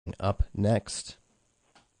Up next.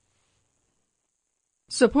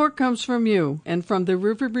 Support comes from you and from the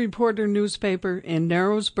River Reporter newspaper in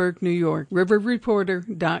Narrowsburg, New York,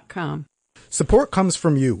 riverreporter.com. Support comes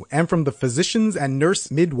from you and from the physicians and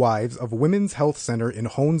nurse midwives of Women's Health Center in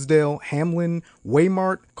Honesdale, Hamlin,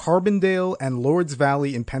 Waymart, Carbondale, and Lords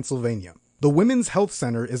Valley in Pennsylvania. The Women's Health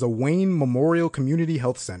Center is a Wayne Memorial Community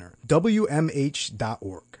Health Center,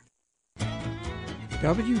 WMH.org.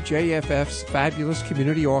 WJFF's fabulous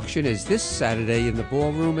community auction is this Saturday in the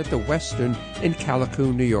ballroom at the Western in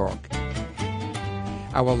Callicoon, New York.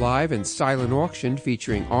 Our live and silent auction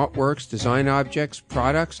featuring artworks, design objects,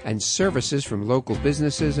 products, and services from local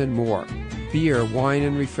businesses and more. Beer, wine,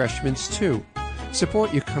 and refreshments too.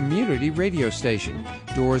 Support your community radio station.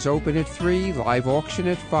 Doors open at 3, live auction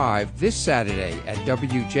at 5 this Saturday at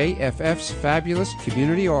WJFF's fabulous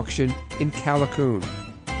community auction in Callicoon.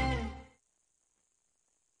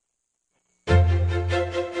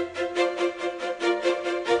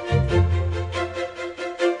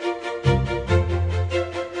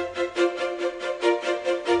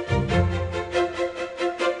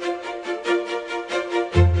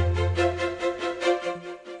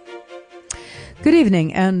 Good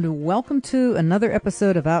evening and welcome to another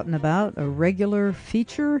episode of Out and About, a regular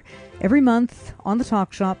feature every month on the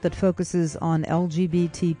Talk Shop that focuses on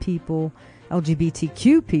LGBTQ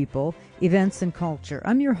people, events, and culture.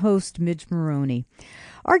 I'm your host, Midge Maroney.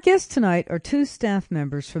 Our guests tonight are two staff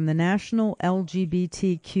members from the National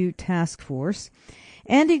LGBTQ Task Force.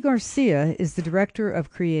 Andy Garcia is the Director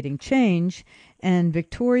of Creating Change, and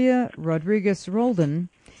Victoria Rodriguez-Roldan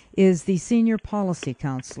is the Senior Policy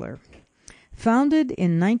Counselor. Founded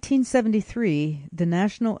in 1973, the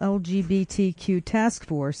National LGBTQ Task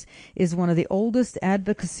Force is one of the oldest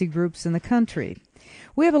advocacy groups in the country.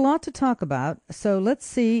 We have a lot to talk about, so let's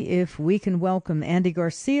see if we can welcome Andy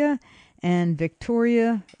Garcia and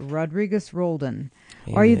Victoria Rodriguez-Roldan.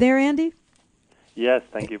 Are you there, Andy? Yes,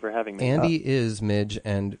 thank you for having me. Andy is Midge,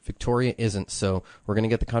 and Victoria isn't, so we're going to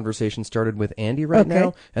get the conversation started with Andy right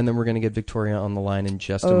now, and then we're going to get Victoria on the line in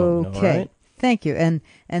just a moment, all right? Thank you. And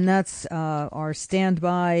that's our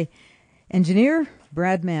standby engineer,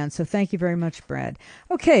 Brad Mann. So thank you very much, Brad.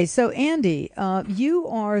 Okay, so Andy, you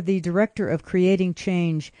are the Director of Creating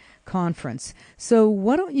Change Conference. So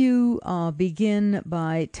why don't you begin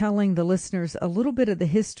by telling the listeners a little bit of the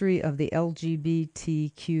history of the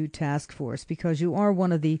LGBTQ Task Force, because you are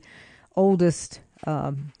one of the oldest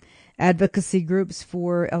advocacy groups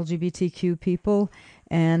for LGBTQ people.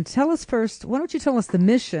 And tell us first, why don't you tell us the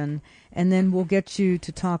mission, and then we'll get you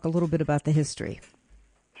to talk a little bit about the history.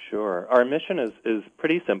 Sure. Our mission is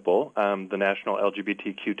pretty simple. The National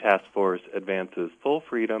LGBTQ Task Force advances full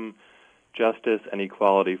freedom, justice, and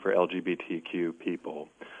equality for LGBTQ people.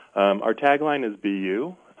 Our tagline is Be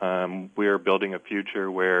You. We're building a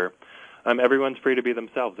future where everyone's free to be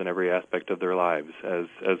themselves in every aspect of their lives. As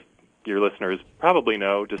your listeners probably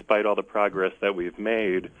know, despite all the progress that we've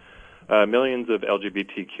made, millions of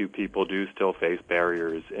LGBTQ people do still face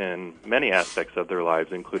barriers in many aspects of their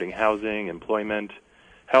lives, including housing, employment,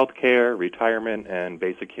 healthcare, retirement, and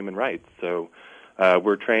basic human rights. So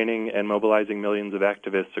we're training and mobilizing millions of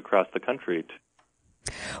activists across the country.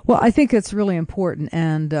 Well, I think it's really important,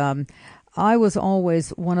 and I was always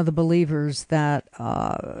one of the believers that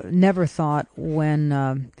never thought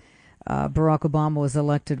when Barack Obama was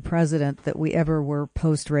elected president that we ever were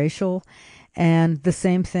post-racial. And the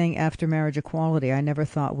same thing after marriage equality. I never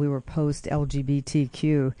thought we were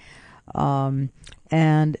post-LGBTQ.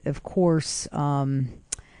 And, of course, many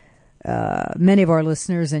of our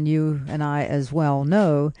listeners, and you and I as well,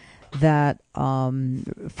 know that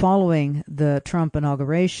following the Trump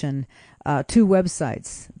inauguration, two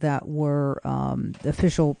websites that were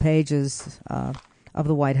official pages of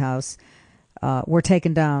the White House were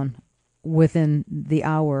taken down within the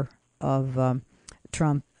hour of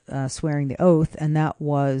Trump swearing the oath, and that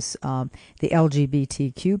was the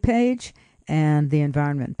LGBTQ page and the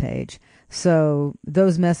environment page. So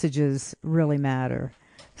those messages really matter.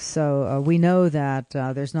 So we know that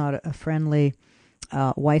there's not a friendly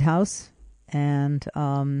White House, and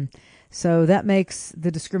so that makes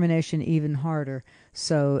the discrimination even harder.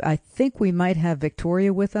 So I think we might have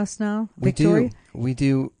Victoria with us now. Victoria? We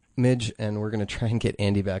do. Midge, and we're going to try and get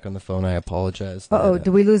Andy back on the phone. I apologize. Did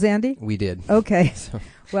we lose Andy? We did. Okay. So,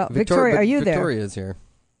 well, Victoria, are you there? Victoria's here.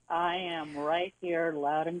 I am right here,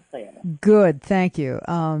 loud and clear. Good, thank you.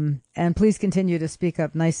 And please continue to speak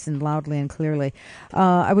up nice and loudly and clearly.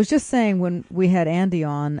 I was just saying when we had Andy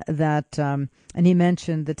on that, and he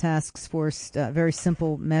mentioned the task force, very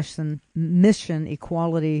simple mission,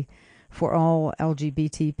 equality for all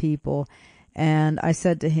LGBT people. And I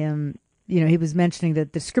said to him, he was mentioning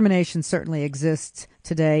that discrimination certainly exists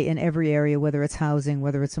today in every area, whether it's housing,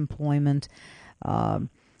 whether it's employment,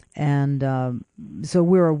 and so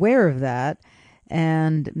we're aware of that.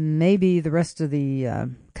 And maybe the rest of the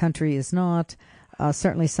country is not.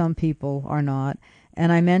 Certainly some people are not.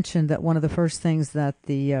 And I mentioned that one of the first things that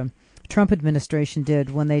the Trump administration did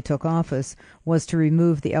when they took office was to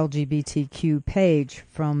remove the LGBTQ page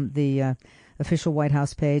from the official White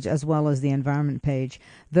House page as well as the environment page.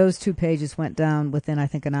 Those two pages went down within, I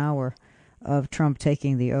think, an hour of Trump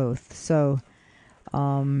taking the oath. So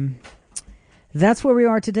that's where we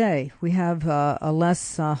are today. We have a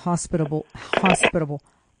less hospitable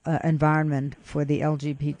environment for the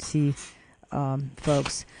LGBT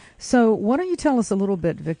folks. So why don't you tell us a little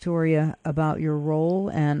bit, Victoria, about your role?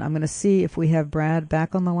 And I'm going to see if we have Brad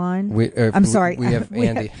back on the line. I'm sorry. We have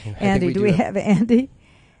Andy. Andy, do we have Andy?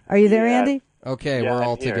 Are you there, Andy? Okay, yeah, we're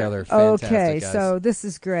all here. together. Fantastic, Okay, guys. so this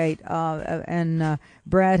is great. And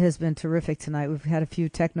Brad has been terrific tonight. We've had a few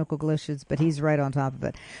technical glitches, but he's right on top of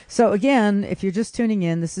it. So again, if you're just tuning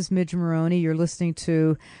in, this is Midge Maroney. You're listening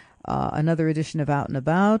to another edition of Out and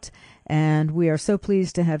About. And we are so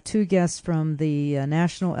pleased to have two guests from the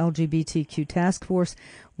National LGBTQ Task Force.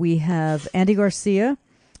 We have Andy Garcia,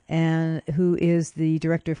 who is the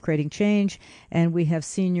Director of Creating Change, and we have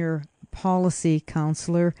Senior Policy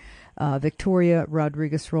Counselor Victoria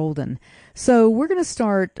Rodriguez-Roldan. So we're going to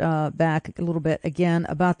start back a little bit again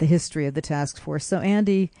about the history of the task force. So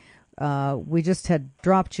Andy, we just had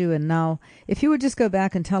dropped you, and now if you would just go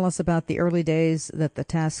back and tell us about the early days that the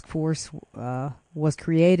task force was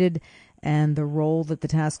created and the role that the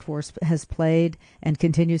task force has played and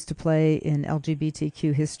continues to play in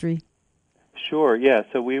LGBTQ history. Sure, yeah.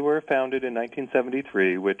 So we were founded in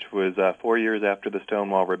 1973, which was 4 years after the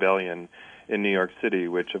Stonewall Rebellion in New York City,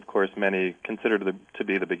 which, of course, many consider to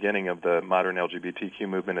be the beginning of the modern LGBTQ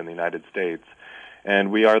movement in the United States.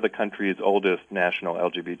 And we are the country's oldest national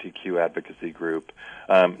LGBTQ advocacy group.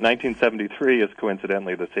 1973 is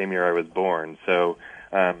coincidentally the same year I was born. So,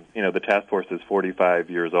 the task force is 45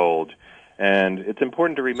 years old. And it's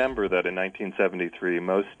important to remember that in 1973,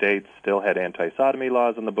 most states still had anti-sodomy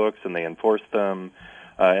laws in the books, and they enforced them.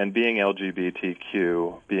 And being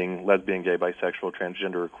LGBTQ, being lesbian, gay, bisexual,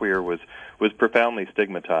 transgender, or queer, was profoundly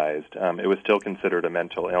stigmatized. It was still considered a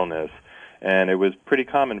mental illness. And it was pretty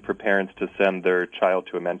common for parents to send their child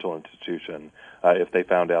to a mental institution if they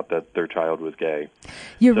found out that their child was gay.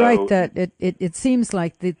 You're right that it seems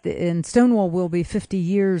like in Stonewall will be 50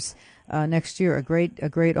 years next year, a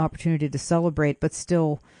great opportunity to celebrate, but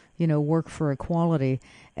still, work for equality.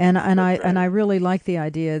 And I really like the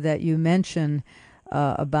idea that you mention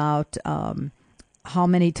about how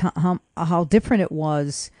different it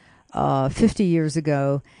was 50 years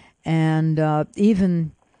ago, and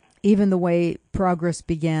even the way progress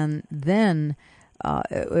began then,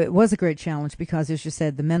 it was a great challenge because, as you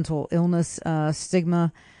said, the mental illness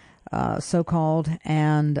stigma, so-called,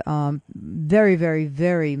 and very, very,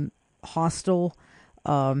 very hostile.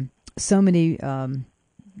 So many,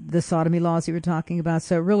 the sodomy laws you were talking about.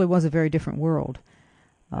 So it really was a very different world.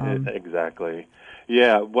 Exactly.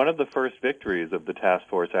 Yeah, one of the first victories of the task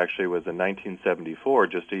force actually was in 1974,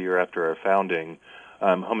 just a year after our founding.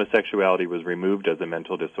 Homosexuality was removed as a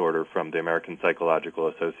mental disorder from the American Psychological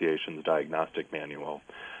Association's diagnostic manual.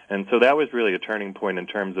 And so that was really a turning point in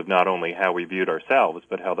terms of not only how we viewed ourselves,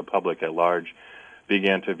 but how the public at large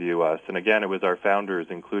began to view us. And again, it was our founders,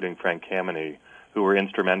 including Frank Kameny, who were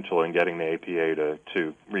instrumental in getting the APA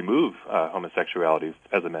to remove homosexuality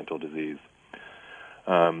as a mental disease.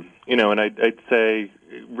 And I'd say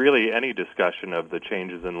really any discussion of the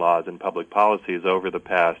changes in laws and public policies over the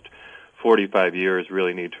past 45 years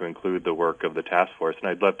really need to include the work of the task force, and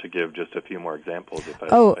I'd love to give just a few more examples.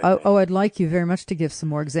 I'd like you very much to give some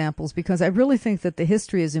more examples, because I really think that the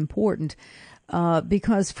history is important,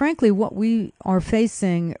 because frankly what we are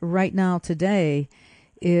facing right now today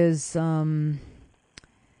is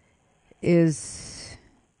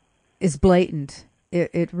blatant.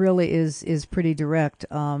 It really is pretty direct,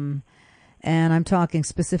 and I'm talking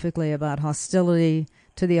specifically about hostility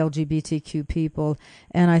to the LGBTQ people,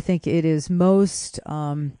 and I think it is most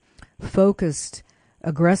focused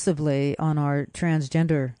aggressively on our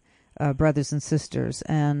transgender brothers and sisters.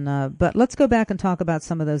 And but let's go back and talk about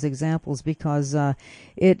some of those examples, because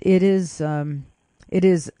it is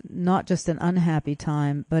not just an unhappy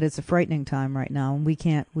time, but it's a frightening time right now, and we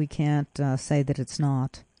can't say that it's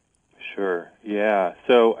not. Sure. Yeah.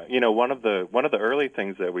 So one of the early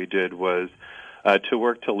things that we did was to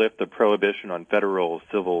work to lift the prohibition on federal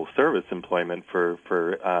civil service employment for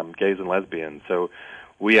gays and lesbians. So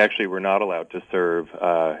we actually were not allowed to serve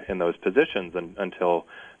in those positions until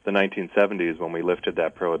the 1970s when we lifted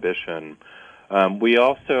that prohibition. We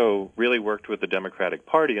also really worked with the Democratic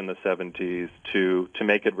Party in the 70s to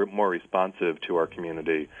make it more responsive to our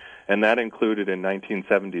community. And that included in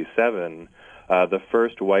 1977 the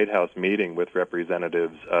first White House meeting with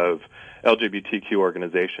representatives of LGBTQ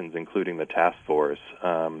organizations, including the task force.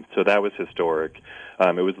 So that was historic.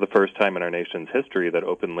 It was the first time in our nation's history that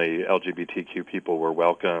openly LGBTQ people were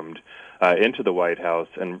welcomed into the White House,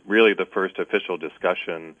 and really the first official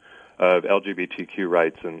discussion of LGBTQ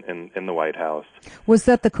rights in the White House. Was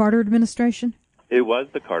that the Carter administration? It was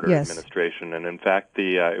the Carter administration, and in fact,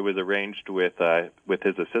 it was arranged with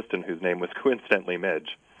his assistant, whose name was coincidentally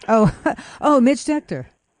Midge. Oh, Midge Decter.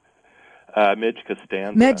 Midge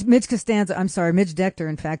Costanza. Midge Costanza. I'm sorry, Midge Decter,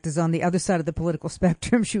 in fact, is on the other side of the political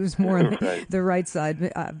spectrum. She was more on the right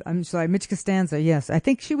side. I'm sorry, Midge Costanza, yes. I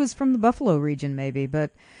think she was from the Buffalo region, maybe,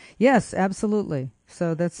 but yes, absolutely.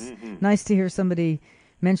 So that's nice to hear somebody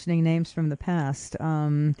mentioning names from the past,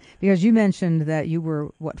 because you mentioned that you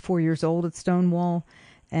were, 4 years old at Stonewall,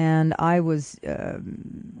 and I was,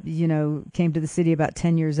 came to the city about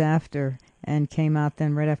 10 years after and came out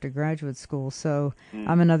then right after graduate school. So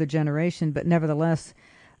I'm another generation, but nevertheless,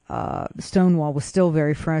 Stonewall was still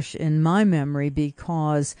very fresh in my memory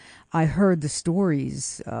because I heard the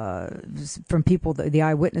stories from people, the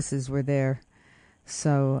eyewitnesses were there.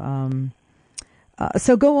 So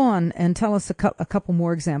go on and tell us a couple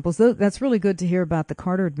more examples. That's really good to hear about the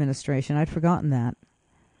Carter administration. I'd forgotten that.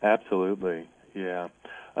 Absolutely, yeah.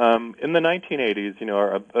 In the 1980s,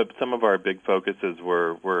 some of our big focuses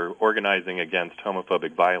were organizing against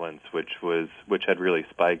homophobic violence, which had really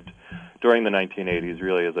spiked during the 1980s,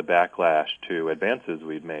 really as a backlash to advances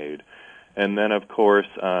we'd made. And then, of course,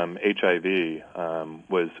 HIV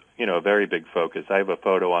was, a very big focus. I have a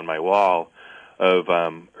photo on my wall of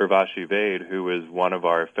Urvashi Vaid, who was one of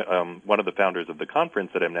the founders of the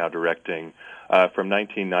conference that I'm now directing, from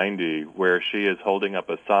 1990, where she is holding up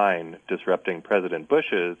a sign disrupting President Bush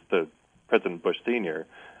Sr.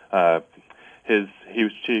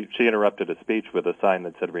 She interrupted a speech with a sign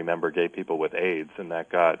that said "Remember gay people with AIDS," and that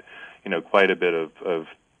got quite a bit of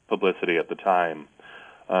publicity at the time.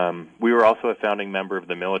 We were also a founding member of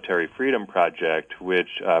the Military Freedom Project, which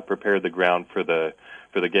prepared the ground for the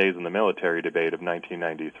gays in the military debate of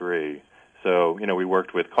 1993. So, we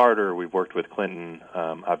worked with Carter, we've worked with Clinton,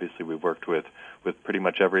 obviously we've worked with pretty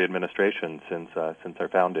much every administration since our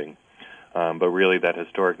founding. But really that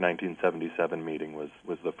historic 1977 meeting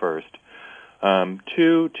was the first.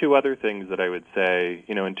 Two other things that I would say,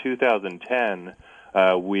 in 2010,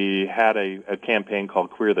 we had a campaign called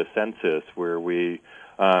Queer the Census, where we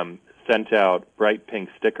sent out bright pink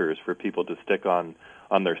stickers for people to stick on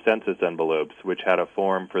their census envelopes, which had a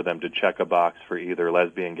form for them to check a box for either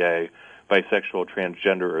lesbian, gay, bisexual,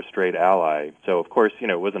 transgender, or straight ally. So, of course,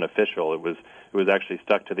 it wasn't official. It was actually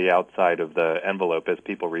stuck to the outside of the envelope as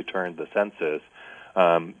people returned the census.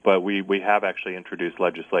 But we have actually introduced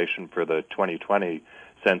legislation for the 2020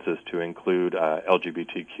 census to include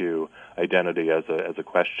LGBTQ identity as a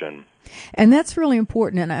question. And that's really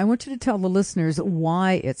important. And I want you to tell the listeners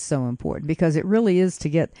why it's so important, because it really is to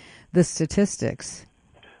get the statistics.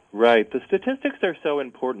 Right. The statistics are so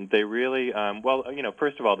important. They really,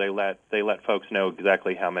 first of all, they let folks know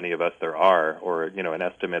exactly how many of us there are, or, an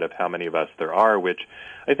estimate of how many of us there are, which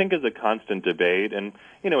I think is a constant debate and,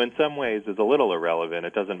 in some ways is a little irrelevant.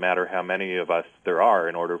 It doesn't matter how many of us there are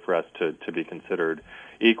in order for us to be considered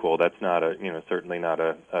equal. That's not certainly not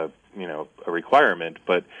a requirement,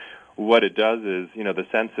 but what it does is, the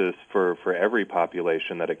census for every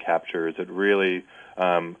population that it captures, it really,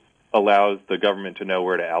 allows the government to know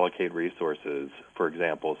where to allocate resources, for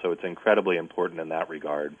example. So it's incredibly important in that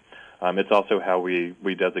regard. It's also how we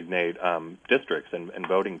designate districts and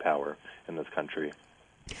voting power in this country.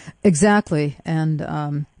 Exactly, and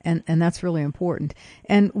that's really important.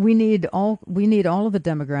 And we need all of the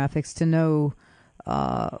demographics to know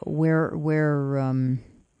where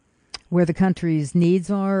the country's needs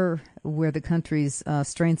are, where the country's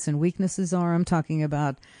strengths and weaknesses are. I'm talking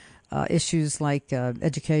about issues like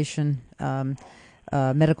education,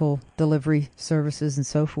 medical delivery services, and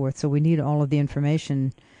so forth. So we need all of the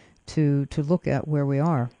information to look at where we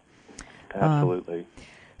are. Absolutely.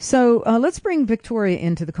 So let's bring Victoria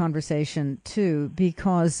into the conversation, too,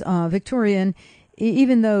 because Victoria,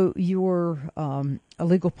 even though you're a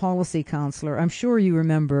legal policy counselor, I'm sure you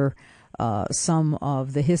remember some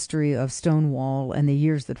of the history of Stonewall and the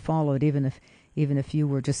years that followed, even if you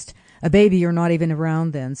were just a baby or not even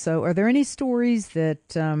around then. So are there any stories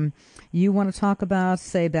that you want to talk about,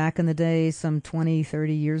 say, back in the day, some 20,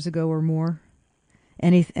 30 years ago or more?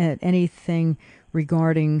 Anything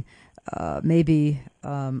regarding maybe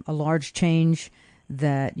a large change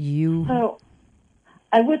that you... So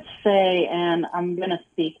I would say, and I'm going to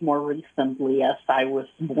speak more recently, as I was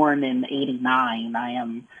born in '89. I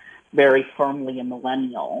am very firmly a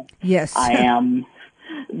millennial. Yes. I am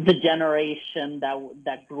the generation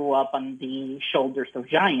that grew up on the shoulders of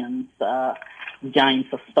giants, giants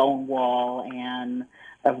of Stonewall and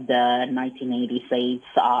of the 1980s AIDS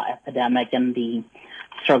epidemic and the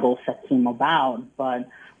struggles that came about. But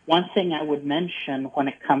one thing I would mention when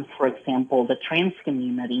it comes, for example, the trans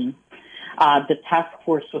community, the task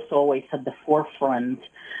force was always at the forefront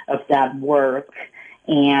of that work.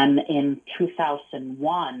 And in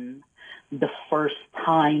 2001, the first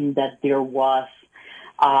time that there was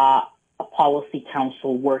a policy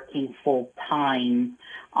council working full-time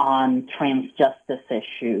on trans justice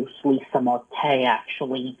issues, Lisa Motte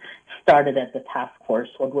actually started at the task force,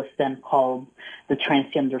 what was then called the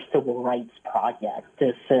Transgender Civil Rights Project.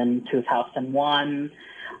 This in 2001.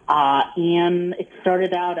 And it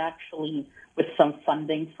started out actually with some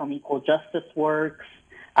funding from Equal Justice Works.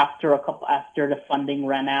 After the funding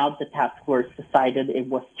ran out, the task force decided it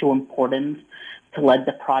was too important to let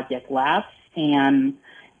the project lapse. And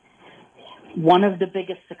one of the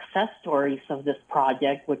biggest success stories of this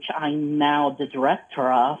project, which I'm now the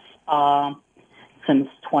director of since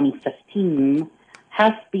 2015,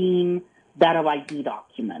 has been that of ID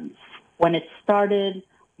documents. When it started,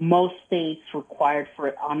 most states required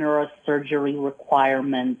for onerous surgery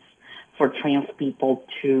requirements for trans people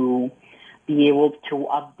to be able to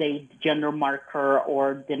update the gender marker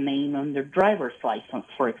or the name on their driver's license,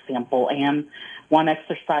 for example. And one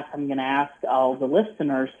exercise I'm going to ask all the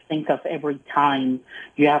listeners, think of every time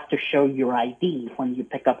you have to show your ID, when you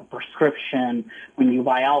pick up a prescription, when you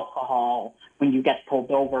buy alcohol, when you get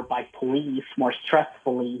pulled over by police more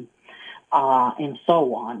stressfully, and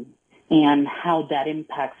so on, and how that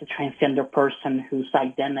impacts a transgender person whose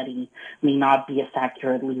identity may not be as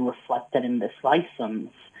accurately reflected in this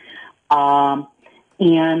license.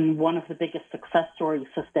 And one of the biggest success stories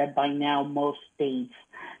is that by now most states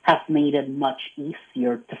have made it much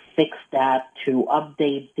easier to fix that, to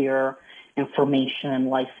update their information and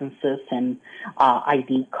licenses and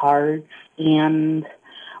ID cards. And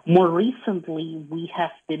more recently, we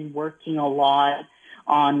have been working a lot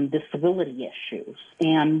on disability issues.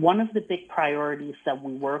 And one of the big priorities that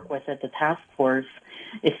we work with at the task force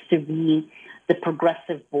is to be the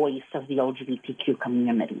progressive voice of the LGBTQ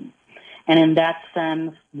community. And in that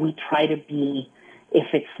sense, we try to be,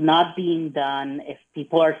 if it's not being done, if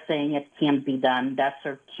people are saying it can't be done, that's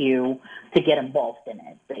our cue to get involved in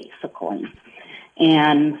it, basically.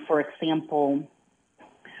 And, for example,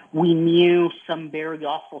 we knew some very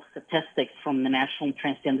awful statistics from the National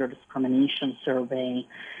Transgender Discrimination Survey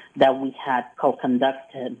that we had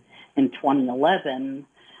co-conducted in 2011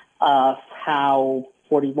 of how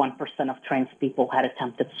 41% of trans people had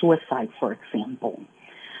attempted suicide, for example.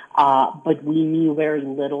 But we knew very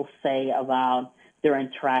little, say, about their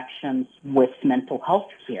interactions with mental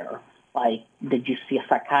health care. Like, did you see a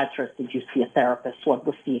psychiatrist? Did you see a therapist? What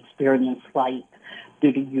was the experience like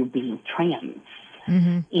due to you being trans?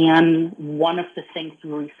 Mm-hmm. And one of the things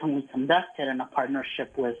we recently conducted in a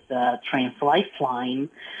partnership with Trans Lifeline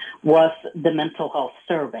was the mental health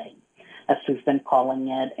survey, as we've been calling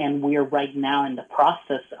it. And we are right now in the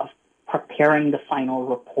process of preparing the final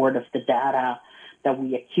report of the data that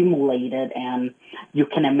we accumulated. And you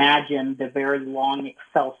can imagine the very long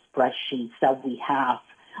Excel spreadsheets that we have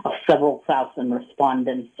of several thousand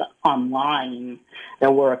respondents online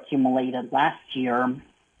that were accumulated last year.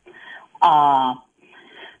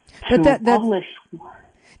 But that's no,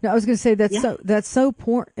 I was going to say that's so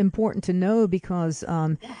important to know, because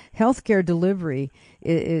healthcare delivery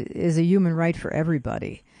is a human right for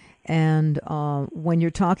everybody. And when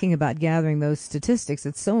you're talking about gathering those statistics,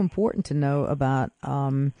 it's so important to know about,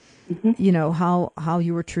 you know, how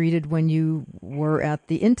you were treated when you were at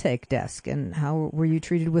the intake desk, and how were you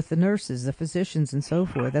treated with the nurses, the physicians, and so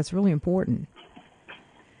forth. That's really important.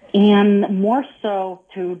 And more so,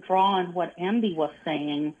 to draw on what Andy was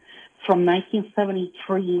saying, from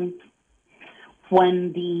 1973,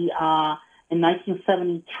 when in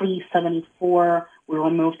 1973-74, we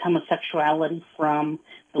removed homosexuality from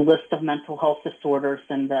the list of mental health disorders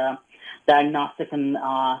in the Diagnostic and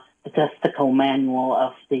Statistical Manual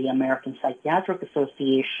of the American Psychiatric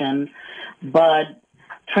Association, but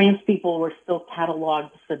trans people were still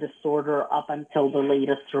cataloged as a disorder up until the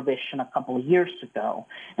latest revision a couple of years ago,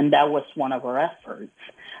 and that was one of our efforts.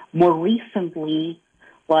 More recently,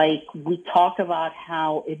 like, we talk about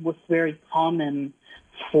how it was very common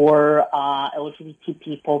for LGBT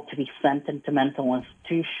people to be sent into mental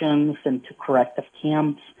institutions and to corrective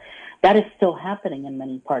camps That is still happening in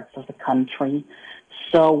many parts of the country.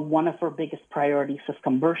 So one of our biggest priorities is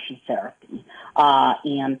conversion therapy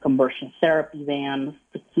and conversion therapy vans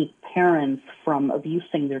to keep parents from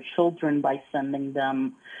abusing their children by sending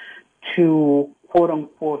them to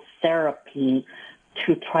quote-unquote therapy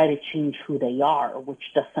to try to change who they are, which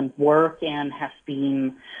doesn't work and has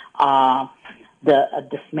been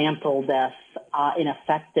dismantled as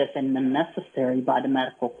ineffective and unnecessary by the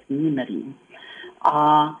medical community.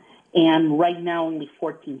 And right now, only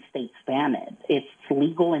 14 states ban it. It's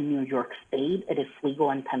legal in New York State. It is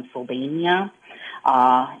legal in Pennsylvania,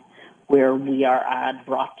 where we are at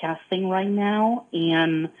broadcasting right now.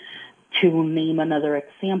 And to name another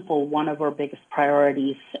example, one of our biggest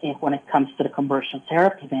priorities when it comes to the conversion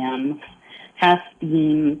therapy bans has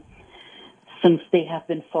been, since they have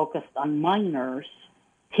been focused on minors,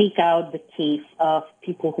 take out the case of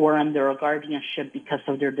people who are under a guardianship because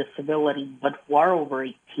of their disability but who are over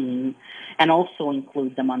 18, and also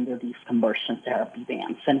include them under these conversion therapy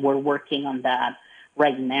bans. And we're working on that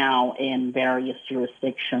right now in various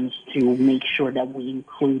jurisdictions to make sure that we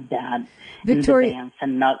include that Victoria, in the bans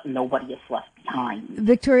and nobody is left behind.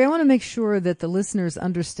 Victoria, I want to make sure that the listeners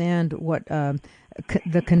understand what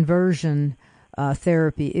the conversion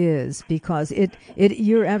therapy is, because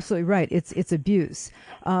you're absolutely right. It's abuse.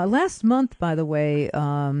 Last month, by the way,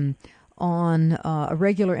 on a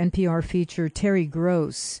regular NPR feature, Terry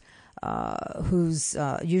Gross, who's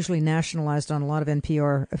usually nationalized on a lot of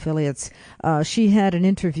NPR affiliates, she had an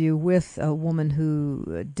interview with a woman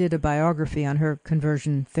who did a biography on her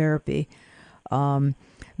conversion therapy.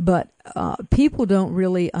 But people don't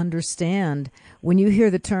really understand when you hear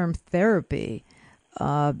the term therapy.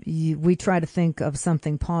 We try to think of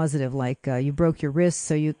something positive, like you broke your wrist,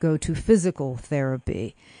 so you go to physical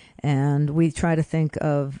therapy. And we try to think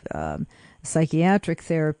of psychiatric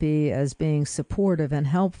therapy as being supportive and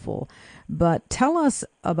helpful. But tell us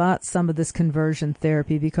about some of this conversion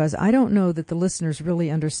therapy, because I don't know that the listeners really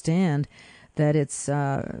understand that it's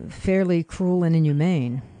fairly cruel and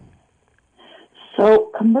inhumane.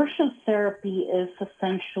 So conversion therapy is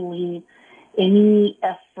essentially any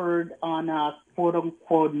effort on a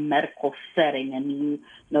quote-unquote medical setting, and you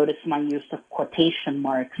notice my use of quotation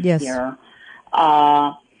marks here,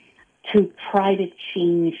 to try to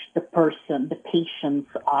change the patient's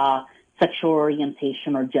sexual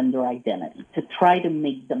orientation or gender identity, to try to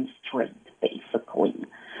make them straight, basically.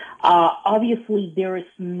 Obviously, there is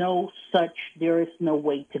no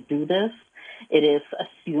way to do this. It is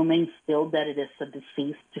assuming still that it is a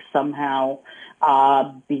disease to somehow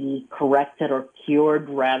be corrected or cured,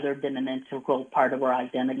 rather than an integral part of our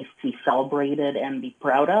identity to be celebrated and be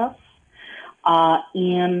proud of.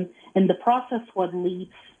 And in the process, what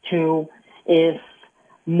leads to is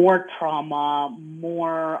more trauma,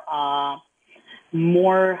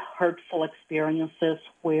 more hurtful experiences,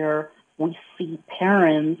 where we see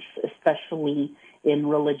parents, especially in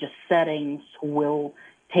religious settings, who will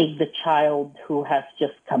take the child who has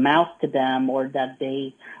just come out to them, or that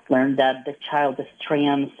they learn that the child is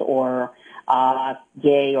trans or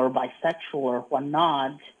gay or bisexual or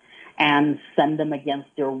whatnot, and send them against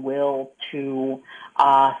their will to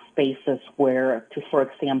spaces where, for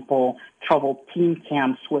example, troubled teen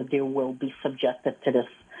camps, where they will be subjected to this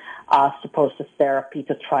supposed therapy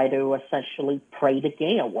to try to essentially pray the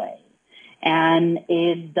gay away. And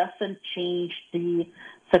it doesn't change the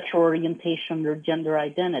sexual orientation or gender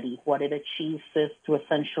identity. What it achieves is to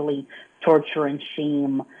essentially torture and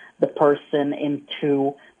shame the person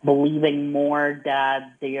into believing more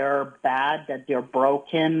that they're bad, that they're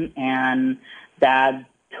broken, and that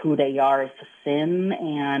who they are is a sin,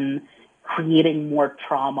 and creating more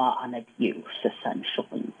trauma and abuse,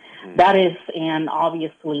 essentially. That is, and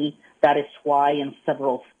obviously that is why in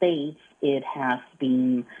several states it has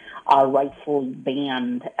been rightfully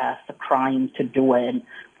banned as a crime to do it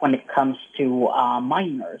when it comes to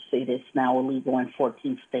minors. It is now illegal in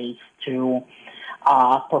 14 states to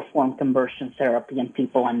perform conversion therapy in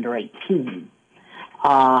people under 18.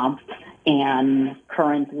 And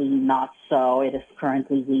currently not so. It is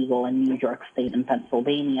currently legal in New York State and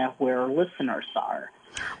Pennsylvania, where listeners are.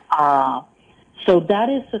 So that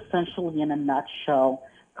is essentially, in a nutshell,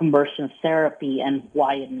 conversion therapy and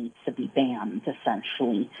why it needs to be banned,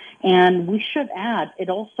 essentially. And we should add, it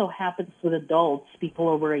also happens with adults, people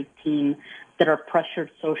over 18, that are pressured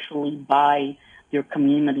socially by their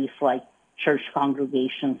communities, like church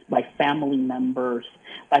congregations, by family members,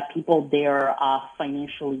 by people they're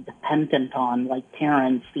financially dependent on, like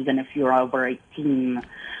parents, even if you're over 18,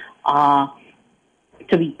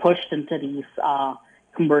 to be pushed into these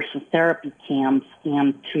conversion therapy camps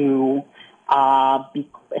and to be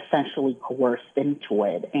essentially coerced into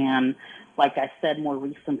it. And like I said, more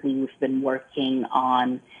recently, we've been working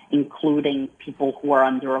on including people who are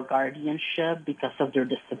under a guardianship because of their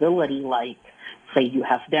disability, like, say, you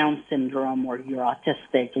have Down syndrome or you're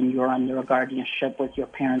autistic and you're under a guardianship with your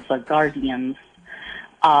parents or guardians,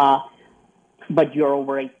 but you're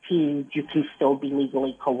over 18, you can still be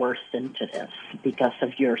legally coerced into this because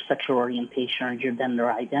of your sexual orientation or your gender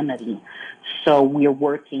identity. So we're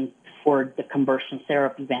working for the conversion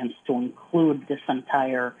therapy vans to include this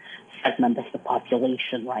entire segment of the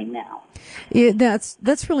population right now. Yeah,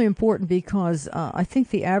 that's really important because I think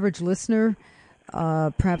the average listener,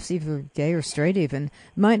 perhaps either gay or straight even,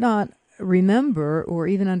 might not remember or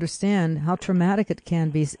even understand how traumatic it can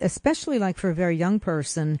be, especially like for a very young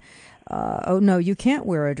person. Oh no, you can't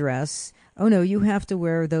wear a dress. Oh no, you have to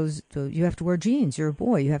wear you have to wear jeans. You're a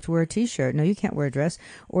boy. You have to wear a t-shirt. No, you can't wear a dress.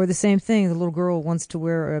 Or the same thing, the little girl wants to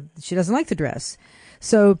wear she doesn't like the dress.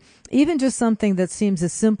 So even just something that seems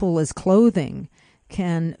as simple as clothing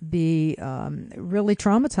can be really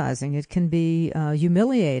traumatizing. It can be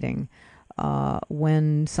humiliating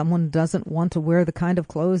when someone doesn't want to wear the kind of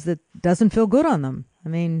clothes that doesn't feel good on them. I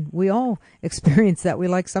mean, we all experience that. We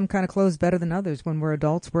like some kind of clothes better than others. When we're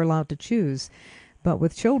adults, we're allowed to choose. But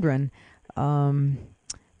with children,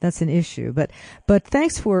 that's an issue. But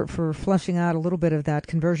thanks for fleshing out a little bit of that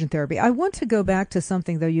conversion therapy. I want to go back to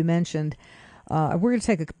something, though, you mentioned. We're going to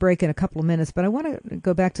take a break in a couple of minutes, but I want to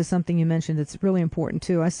go back to something you mentioned that's really important,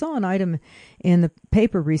 too. I saw an item in the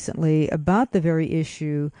paper recently about the very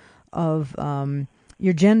issue of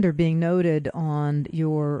your gender being noted on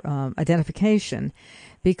your identification,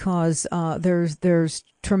 because there's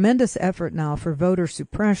tremendous effort now for voter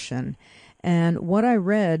suppression. And what I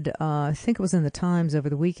read, I think it was in the Times over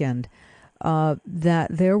the weekend, that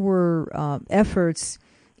there were efforts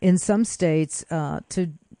in some states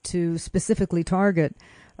to specifically target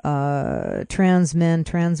trans men,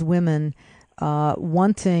 trans women,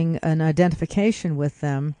 wanting an identification with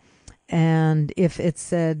them. And if it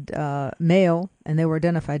said male and they were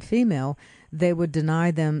identified female, they would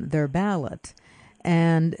deny them their ballot.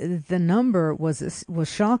 And the number was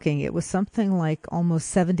shocking. It was something like almost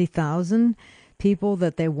 70,000 people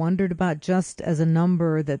that they wondered about, just as a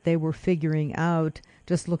number that they were figuring out,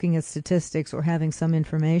 just looking at statistics or having some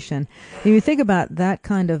information. If you think about that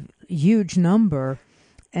kind of huge number,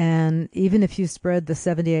 and even if you spread the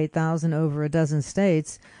 78,000 over a dozen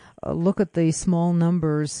states, look at the small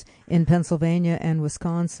numbers in Pennsylvania and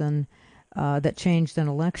Wisconsin that changed an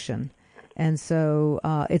election. And so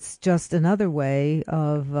it's just another way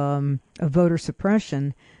of voter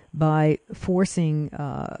suppression by forcing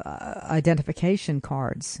identification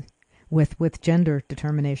cards with gender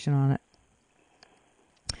determination on it.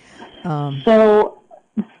 So,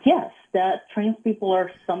 yes, that trans people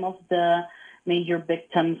are some of the major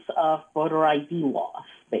victims of voter ID laws,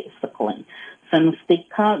 basically. Since they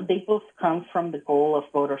both come from the goal of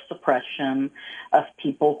voter suppression, of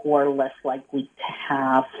people who are less likely to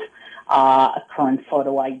have a current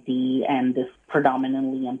photo ID, and this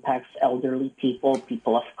predominantly impacts elderly people,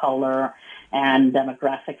 people of color, and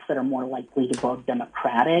demographics that are more likely to vote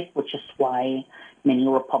Democratic, which is why many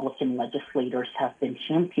Republican legislators have been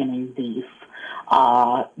championing these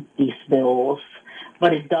bills.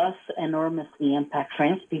 But it does enormously impact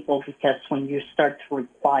trans people, because when you start to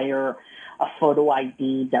require a photo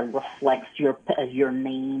ID that reflects your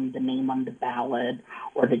name, the name on the ballot,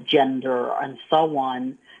 or the gender, and so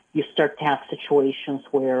on, you start to have situations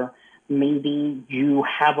where maybe you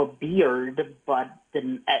have a beard, but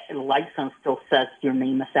the license still says your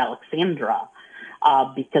name is Alexandra,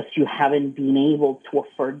 because you haven't been able to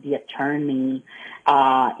afford the attorney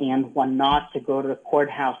and whatnot to go to the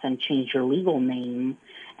courthouse and change your legal name.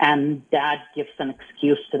 And that gives an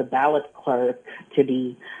excuse to the ballot clerk, to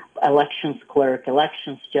the elections clerk,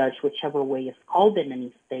 elections judge, whichever way it's called in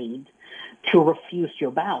any state, to refuse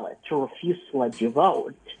your ballot, to refuse to let you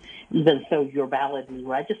vote, even though you're validly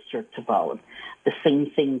registered to vote. The same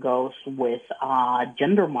thing goes with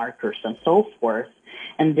gender markers and so forth.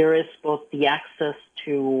 And there is both the access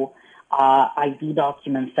to ID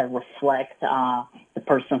documents that reflect the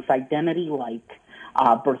person's identity, like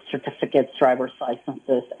birth certificates, driver's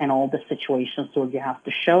licenses, and all the situations where you have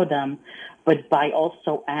to show them, but by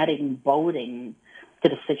also adding voting to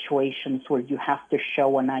the situations where you have to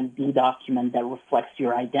show an ID document that reflects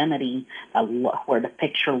your identity, where the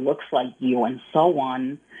picture looks like you, and so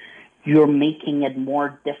on, you're making it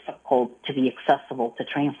more difficult to be accessible to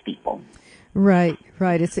trans people. Right.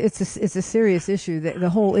 It's a serious issue, the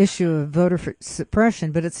whole issue of voter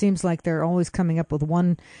suppression. But it seems like they're always coming up with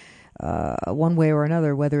one one way or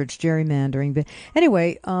another, whether it's gerrymandering. But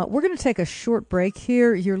anyway, we're going to take a short break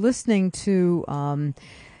here. You're listening to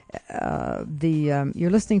the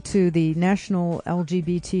National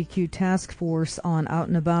LGBTQ Task Force on Out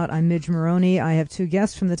and About. I'm Midge Maroney. I have two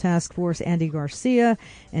guests from the task force, Andy Garcia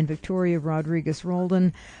and Victoria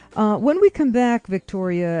Rodriguez-Roldan. When we come back,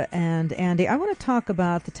 Victoria and Andy, I want to talk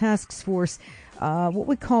about the task force, what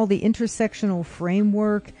we call the intersectional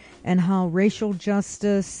framework, and how racial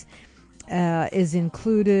justice is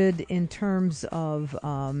included in terms of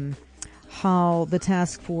how the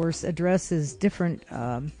task force addresses different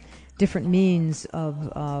means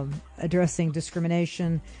of addressing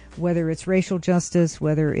discrimination, whether it's racial justice,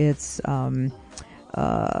 whether it's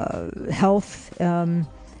health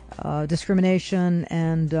discrimination,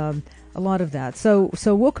 and a lot of that. So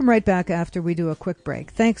we'll come right back after we do a quick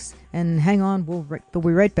break. Thanks, and hang on. We'll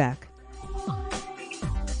be right back.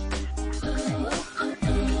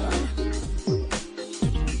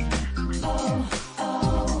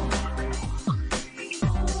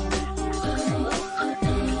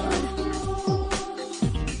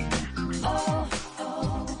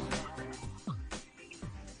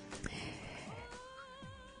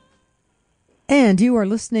 And you are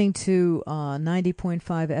listening to 90.5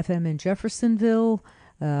 FM in Jeffersonville,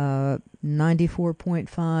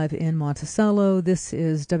 94.5 in Monticello. This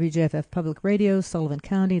is WJFF Public Radio, Sullivan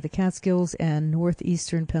County, the Catskills, and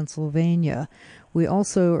northeastern Pennsylvania. We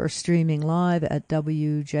also are streaming live at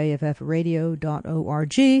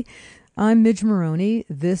wjffradio.org. I'm Midge Maroney.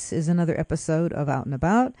 This is another episode of Out and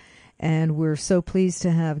About. And we're so pleased to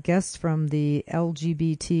have guests from the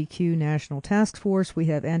LGBTQ National Task Force. We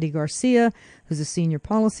have Andy Garcia, who's a senior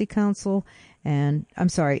policy counsel,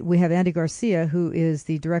 we have Andy Garcia, who is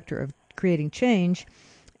the director of Creating Change,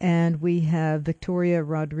 and we have Victoria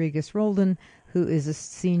Rodriguez-Roldan, who is a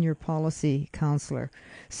senior policy counselor.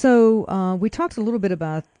 So we talked a little bit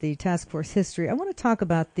about the task force history. I want to talk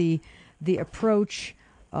about the approach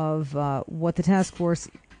of what the task force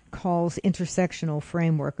calls intersectional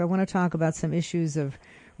framework. I want to talk about some issues of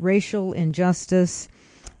racial injustice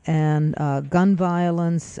and gun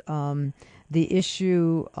violence, the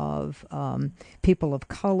issue of people of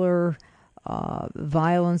color,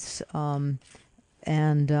 violence,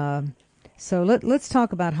 so let's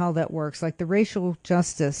talk about how that works. Like the racial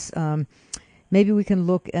justice, maybe we can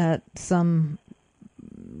look at some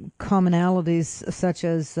commonalities, such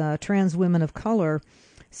as trans women of color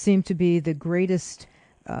seem to be the greatest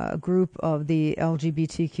group of the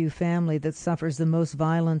LGBTQ family that suffers the most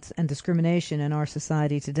violence and discrimination in our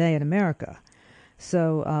society today in America.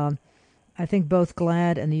 So I think both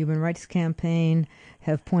GLAAD and the Human Rights Campaign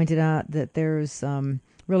have pointed out that there's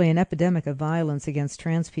really an epidemic of violence against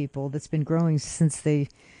trans people that's been growing since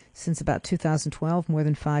about 2012, more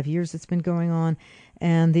than 5 years it's been going on.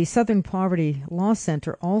 And the Southern Poverty Law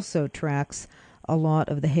Center also tracks a lot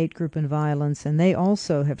of the hate group and violence, and they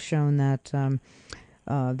also have shown that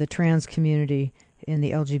the trans community in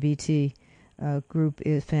the LGBT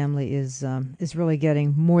family is really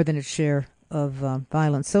getting more than its share of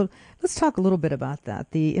violence. So let's talk a little bit about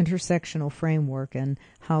that, the intersectional framework and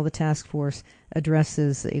how the task force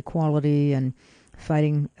addresses equality and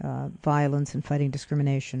fighting violence and fighting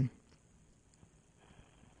discrimination.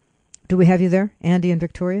 Do we have you there, Andy and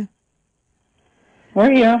Victoria?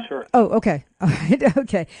 Yeah, sure. Oh, okay. All right.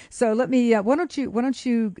 Okay. So let me. Why don't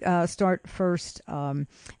you start first,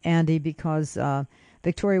 Andy? Because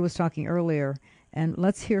Victoria was talking earlier, and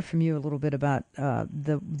let's hear from you a little bit about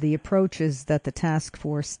the approaches that the task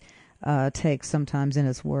force takes sometimes in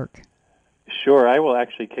its work. Sure. I will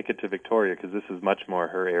actually kick it to Victoria because this is much more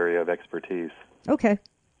her area of expertise. Okay.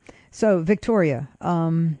 So Victoria,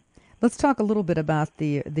 let's talk a little bit about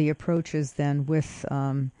the approaches then with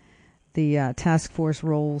the task force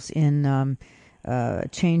roles in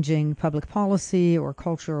changing public policy or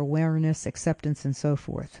cultural awareness, acceptance, and so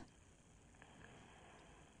forth.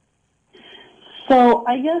 So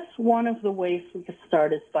I guess one of the ways we could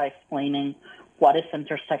start is by explaining what is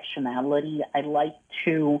intersectionality. I like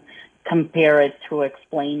to compare it to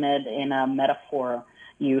explain it in a metaphor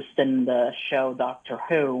used in the show Doctor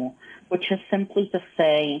Who, which is simply to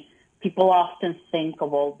say people often think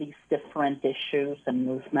of all these different issues and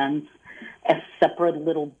movements as separate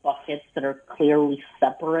little buckets that are clearly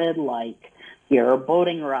separate, like here are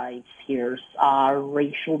voting rights, here's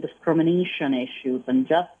racial discrimination issues and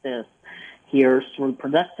justice, here's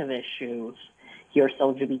reproductive issues, here's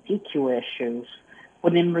LGBTQ issues.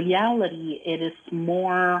 But in reality, it is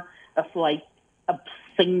more of like a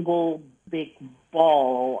single big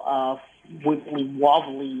ball of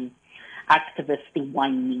wibbly-wobbly, activisty,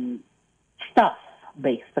 whiny stuff,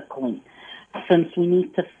 basically. since we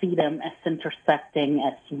need to see them as intersecting,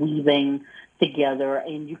 as weaving together,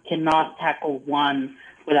 and you cannot tackle one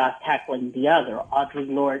without tackling the other. Audre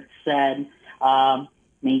Lorde said,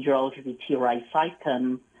 major LGBT rights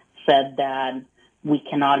icon, said that we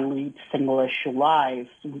cannot lead single-issue lives.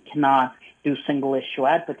 We cannot do single-issue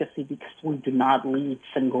advocacy because we do not lead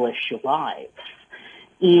single-issue lives.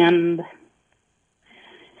 And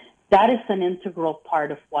that is an integral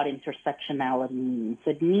part of what intersectionality means.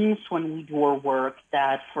 It means when we do our work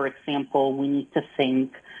that, for example, we need to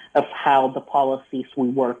think of how the policies we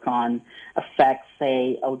work on affect,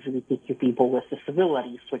 say, LGBTQ people with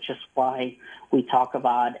disabilities, which is why we talk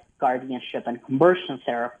about guardianship and conversion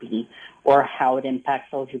therapy, or how it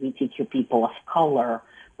impacts LGBTQ people of color,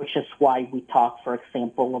 which is why we talk, for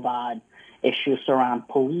example, about issues around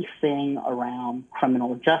policing, around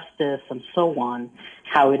criminal justice, and so on,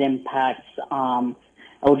 how it impacts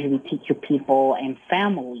LGBTQ people and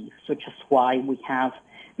families, which is why we have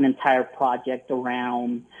an entire project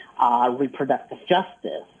around reproductive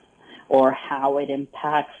justice, or how it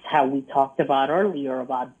impacts how we talked about earlier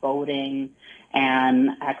about voting and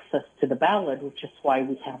access to the ballot, which is why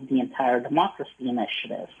we have the entire democracy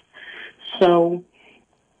initiative. So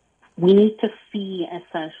we need to see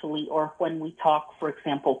essentially, or when we talk, for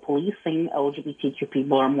example, policing, LGBTQ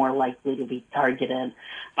people are more likely to be targeted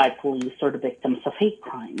by police or the victims of hate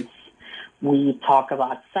crimes. We talk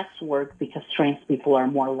about sex work because trans people are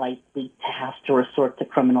more likely to have to resort to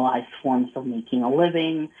criminalized forms of making a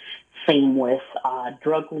living. Same with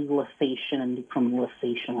drug legalization and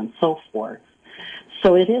decriminalization and so forth.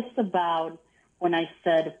 So it is about, when I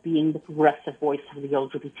said being the progressive voice of the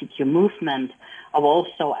LGBTQ movement, of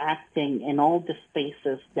also acting in all the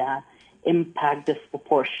spaces that impact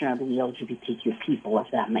disproportionately LGBTQ people, if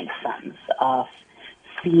that makes sense, of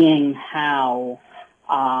seeing how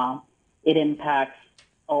it impacts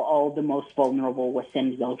all the most vulnerable within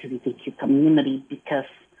the LGBTQ community, because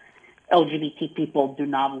LGBT people do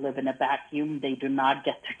not live in a vacuum. They do not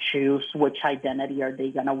get to choose which identity are they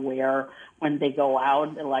going to wear when they go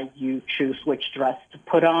out, like you choose which dress to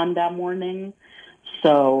put on that morning.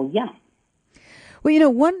 So, yeah.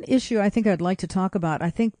 Well, one issue I think I'd like to talk about,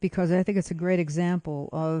 because I think it's a great example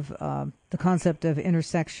of the concept of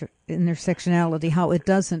intersectionality, how it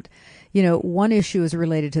doesn't, one issue is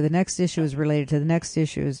related to the next issue is related to the next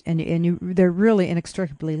issues, and they're really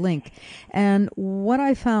inextricably linked. And what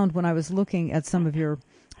I found when I was looking at some of your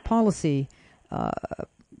policy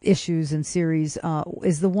issues and series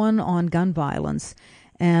is the one on gun violence.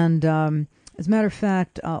 And as a matter of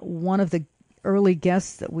fact, one of the early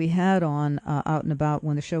guests that we had on Out and About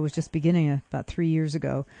when the show was just beginning about 3 years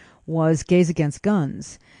ago was Gays Against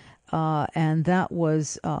Guns. And that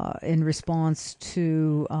was in response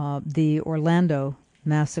to the Orlando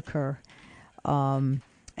massacre. And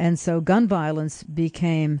so gun violence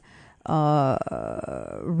became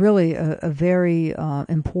really a very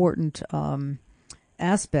important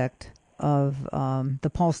aspect of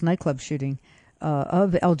the Pulse nightclub shooting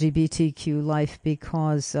of LGBTQ life,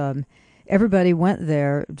 because everybody went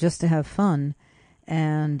there just to have fun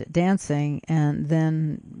and dancing, and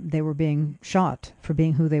then they were being shot for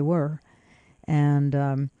being who they were.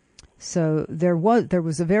 And so there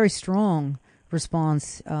was a very strong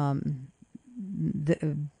response by,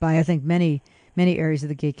 I think, many areas of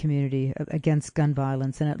the gay community against gun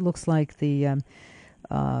violence. And it looks like the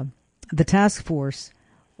task force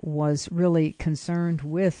was really concerned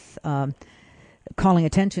with calling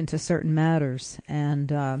attention to certain matters.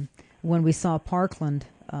 And when we saw Parkland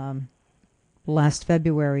last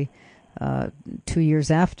February, 2 years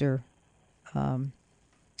after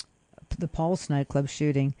the Pulse nightclub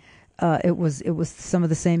shooting, it was some of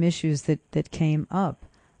the same issues that came up,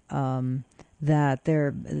 that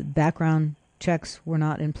their background checks were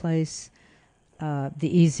not in place, the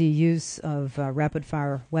easy use of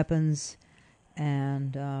rapid-fire weapons,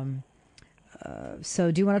 and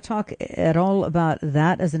so do you want to talk at all about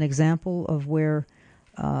that as an example of where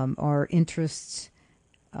our interests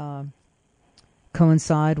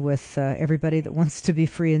coincide with everybody that wants to be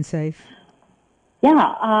free and safe?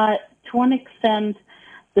 Yeah, to one extent,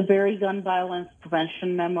 the very gun violence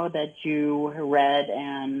prevention memo that you read,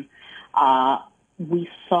 and we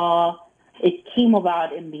saw it came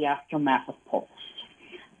about in the aftermath of Pulse,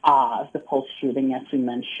 the Pulse shooting, as we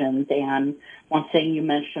mentioned. And one thing you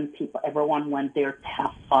mentioned, everyone went there to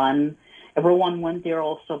have fun. Everyone went there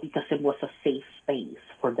also because it was a safe space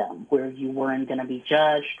for them, where you weren't going to be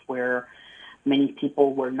judged, where many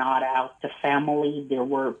people were not out to family. There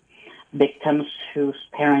were victims whose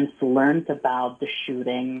parents learned about the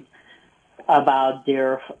shooting, about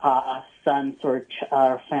their son's or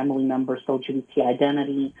family member's LGBT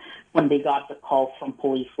identity when they got the call from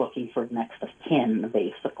police looking for next of kin,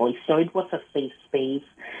 basically. So it was a safe space.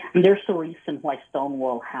 And there's a reason why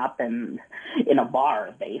Stonewall happened in a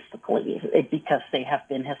bar, basically, because they have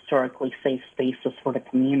been historically safe spaces for the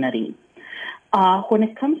community. When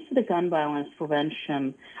it comes to the gun violence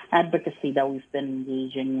prevention advocacy that we've been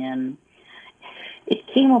engaging in, it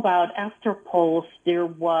came about after polls. There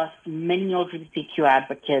was many LGBTQ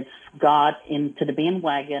advocates got into the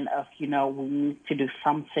bandwagon of, we need to do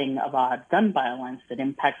something about gun violence that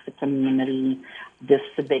impacts the community. This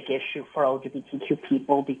is a big issue for LGBTQ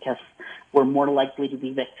people because we're more likely to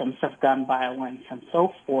be victims of gun violence and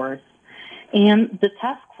so forth. And the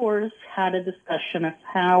task force had a discussion of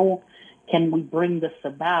how can we bring this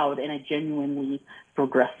about in a genuinely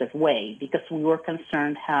progressive way, because we were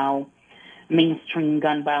concerned how mainstream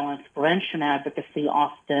gun violence prevention advocacy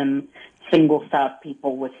often singles out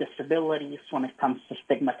people with disabilities when it comes to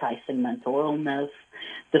stigmatizing mental illness,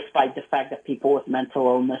 despite the fact that people with mental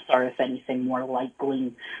illness are, if anything, more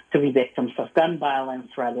likely to be victims of gun violence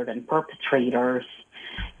rather than perpetrators.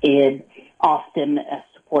 It often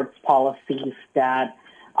supports policies that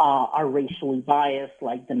are racially biased,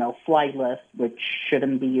 like the no-fly list, which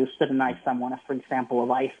shouldn't be used to deny someone, for example,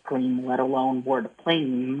 of ice cream, let alone board a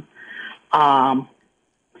plane. And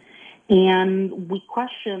we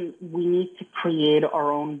question, we need to create our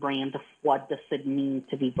own brand of what does it mean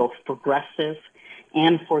to be both progressive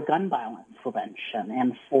and for gun violence prevention,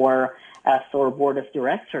 and for, as our board of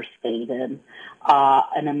directors stated,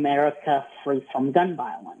 an America free from gun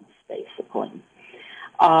violence, basically.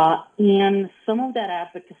 And some of that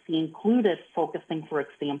advocacy included focusing, for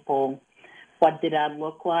example, what did that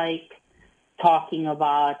look like? Talking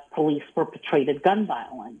about police-perpetrated gun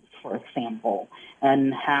violence, for example,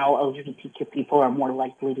 and how LGBTQ people are more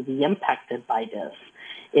likely to be impacted by this.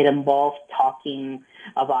 It involved talking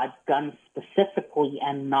about guns specifically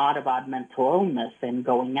and not about mental illness and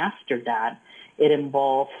going after that. It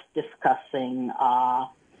involved discussing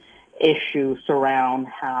issues around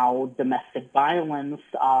how domestic violence,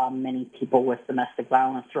 many people with domestic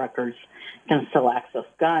violence records can still access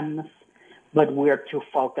guns, but we're too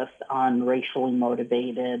focused on racially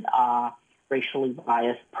motivated, racially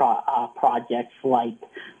biased projects like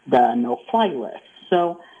the no-fly list.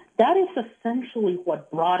 So that is essentially what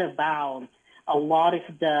brought about a lot of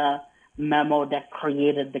the memo that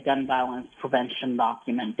created the gun violence prevention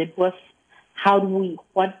document. It was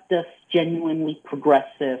what does genuinely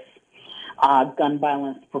progressive gun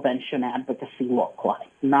violence prevention advocacy look like?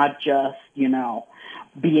 Not just,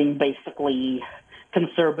 being basically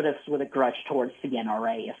conservatives with a grudge towards the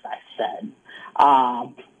NRA, as I said.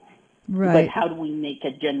 Right. But how do we make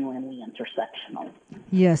it genuinely intersectional?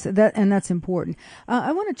 Yes, that's important.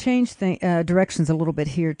 I want to change directions a little bit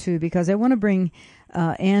here, too, because I want to bring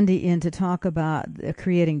Andy in to talk about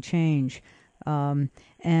creating change. And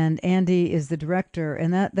Andy is the director,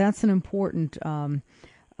 and that's an important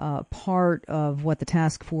part of what the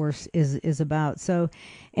task force is about. So,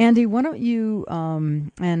 Andy, why don't you,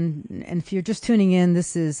 and if you're just tuning in,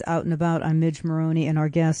 this is Out and About. I'm Midge Maroney, and our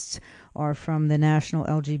guests are from the National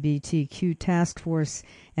LGBTQ Task Force.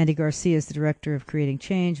 Andy Garcia is the Director of Creating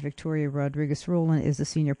Change. Victoria Rodriguez-Roland is the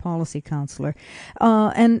Senior Policy Counselor.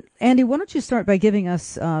 And Andy, why don't you start by giving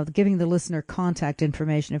the listener contact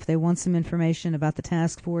information. If they want some information about the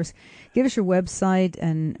task force, give us your website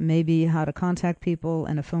and maybe how to contact people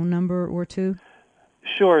and a phone number or two.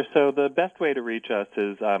 Sure. So the best way to reach us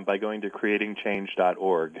is by going to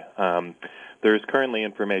creatingchange.org. There's currently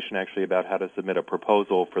information actually about how to submit a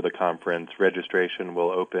proposal for the conference. Registration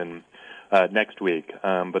will open next week,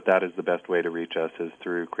 but that is the best way to reach us is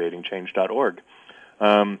through creatingchange.org.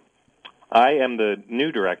 I am the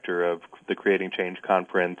new director of the Creating Change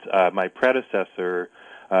Conference. My predecessor,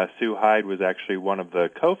 Sue Hyde, was actually one of the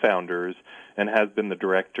co-founders and has been the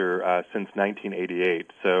director since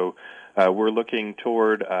 1988. So we're looking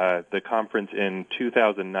toward the conference in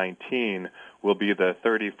 2019 will be the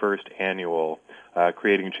 31st annual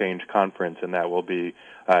Creating Change Conference, and that will be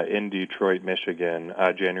in Detroit, Michigan,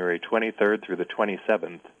 January 23rd through the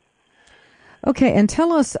 27th. Okay, and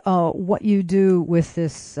tell us what you do with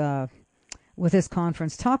this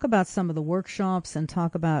conference. Talk about some of the workshops and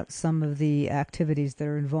talk about some of the activities that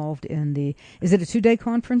are involved in the. Is it a 2-day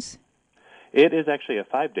conference? It is actually a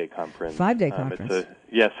 5-day conference. 5-day conference.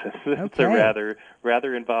 It's a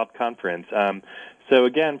rather involved conference. So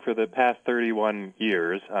again, for the past 31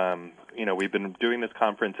 years, we've been doing this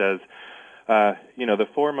conference as the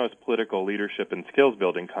foremost political leadership and skills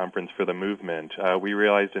building conference for the movement. We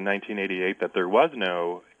realized in 1988 that there was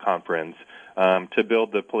no conference to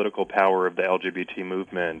build the political power of the LGBT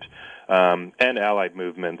movement and allied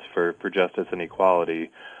movements for justice and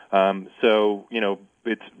equality. So,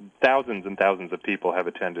 it's thousands and thousands of people have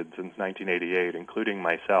attended since 1988, including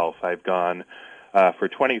myself. I've gone for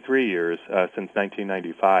 23 years since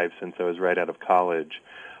 1995, since I was right out of college.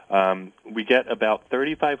 We get about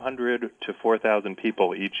 3,500 to 4,000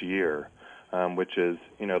 people each year, which is,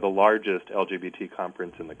 the largest LGBT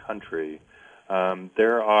conference in the country.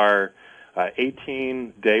 There are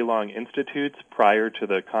 18 day-long institutes prior to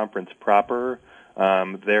the conference proper.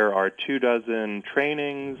 There are 24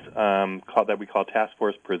 trainings that we call Task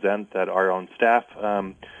Force Present that our own staff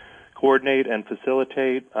coordinate and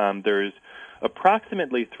facilitate. There's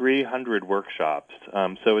approximately 300 workshops,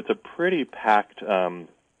 so it's a pretty packed.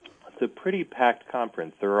 It's a pretty packed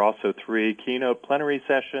conference. There are also 3 keynote plenary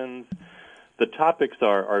sessions. The topics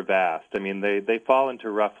are vast. I mean, they fall into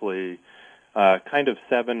roughly kind of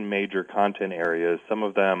 7 major content areas. Some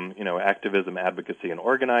of them, activism, advocacy, and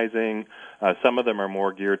organizing. Some of them are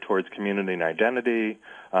more geared towards community and identity.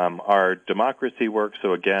 Our democracy work,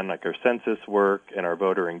 so again, like our census work and our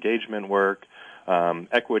voter engagement work.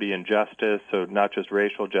 Equity and justice, so not just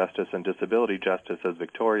racial justice and disability justice, as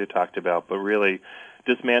Victoria talked about, but really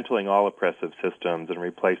dismantling all oppressive systems and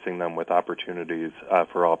replacing them with opportunities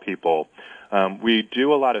for all people. We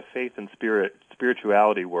do a lot of faith and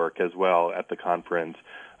spirituality work as well at the conference,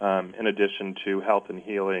 in addition to health and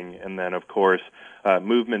healing, and then, of course,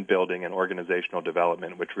 movement building and organizational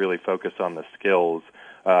development, which really focus on the skills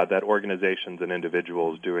that organizations and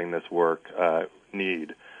individuals doing this work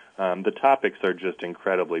need. The topics are just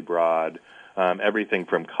incredibly broad, everything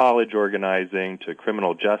from college organizing to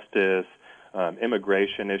criminal justice,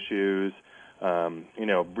 immigration issues,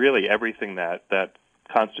 really everything that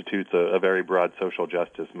constitutes a very broad social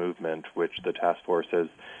justice movement, which the task force, as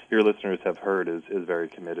your listeners have heard, is very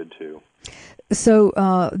committed to. So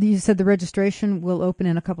you said the registration will open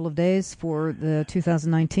in a couple of days for the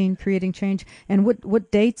 2019 Creating Change. And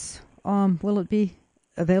what dates will it be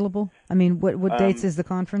available? I mean, what dates is the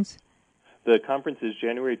conference? The conference is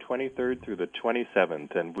January 23rd through the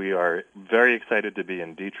 27th, and we are very excited to be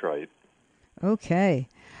in Detroit. Okay.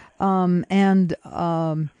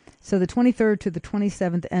 So the 23rd to the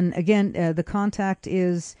 27th, and again, the contact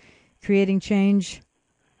is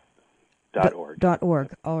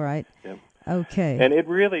creatingchange.org. All right. Yep. Okay. And it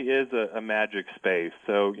really is a magic space.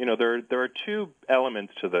 So, there are 2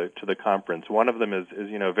 elements to the conference. One of them is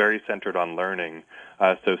very centered on learning,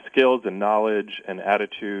 so skills and knowledge and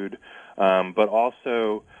attitude, but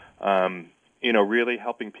also really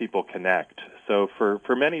helping people connect. So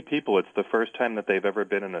for many people, it's the first time that they've ever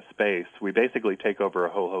been in a space. We basically take over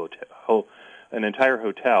an entire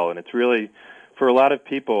hotel, and it's really, for a lot of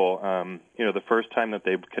people, the first time that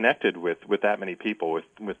they've connected with that many people,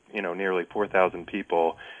 with nearly 4,000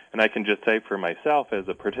 people. And I can just say for myself, as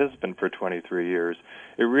a participant for 23 years,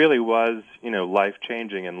 it really was,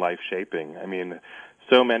 life-changing and life-shaping. I mean,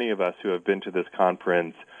 so many of us who have been to this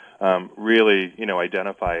conference really,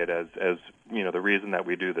 identify it as the reason that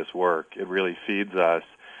we do this work. It really feeds us,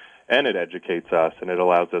 and it educates us, and it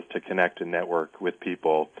allows us to connect and network with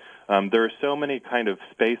people. There are so many kind of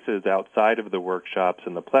spaces outside of the workshops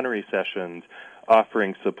and the plenary sessions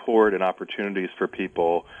offering support and opportunities for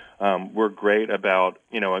people. We're great about,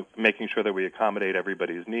 making sure that we accommodate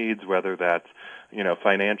everybody's needs, whether that's,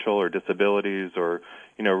 financial or disabilities or,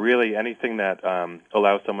 really anything that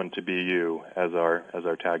allows someone to be you, as our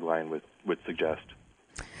tagline would suggest.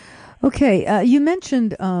 Okay. You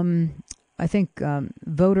mentioned, I think,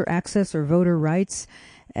 voter access or voter rights.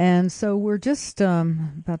 And so we're just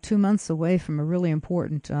about 2 months away from a really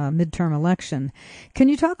important midterm election. Can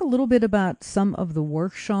you talk a little bit about some of the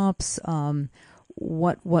workshops,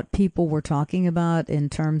 what people were talking about in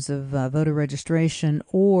terms of voter registration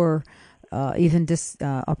or even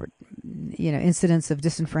incidents of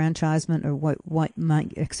disenfranchisement or what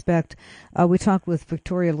might expect? We talked with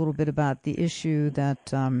Victoria a little bit about the issue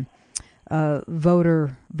that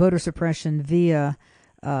voter suppression via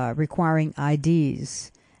requiring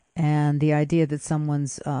IDs. And the idea that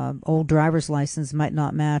someone's old driver's license might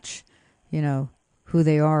not match, who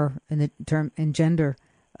they are in gender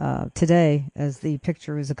today, as the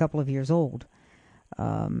picture is a couple of years old,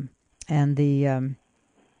 and the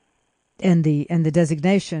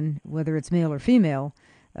designation, whether it's male or female,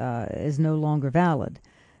 is no longer valid.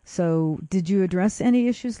 So, did you address any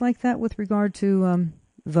issues like that with regard to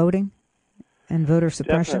voting and voter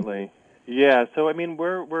suppression? Definitely. Yeah, so I mean,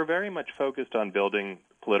 we're very much focused on building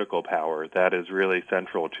political power. That is really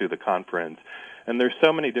central to the conference. And there's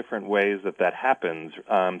so many different ways that happens.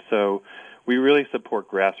 So we really support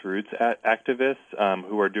grassroots activists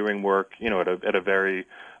who are doing work, at a very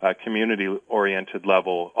community-oriented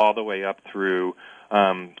level, all the way up through,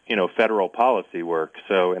 federal policy work.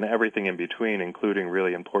 So, and everything in between, including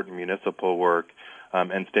really important municipal work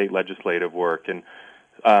and state legislative work. And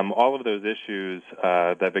all of those issues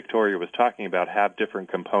that Victoria was talking about have different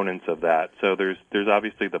components of that. So there's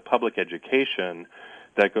obviously the public education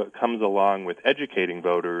that comes along with educating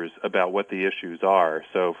voters about what the issues are.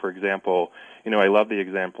 So, for example, I love the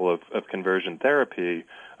example of conversion therapy,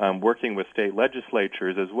 working with state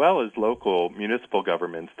legislatures as well as local municipal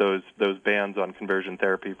governments. Those bans on conversion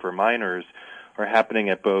therapy for minors are happening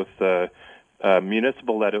at both the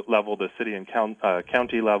municipal level, the city and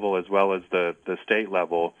county level, as well as the state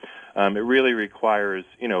level. It really requires,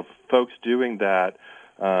 folks doing that,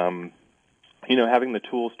 having the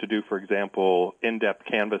tools to do, for example, in-depth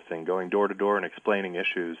canvassing, going door to door and explaining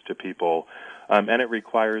issues to people. And it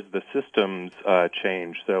requires the systems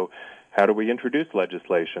change. So how do we introduce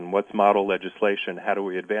legislation? What's model legislation? How do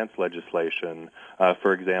we advance legislation,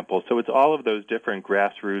 for example? So it's all of those different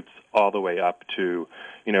grassroots all the way up to,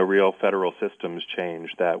 real federal systems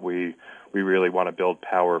change that we really want to build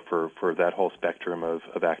power for that whole spectrum of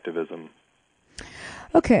activism.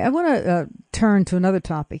 Okay, I want to turn to another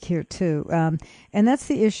topic here, too, and that's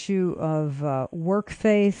the issue of work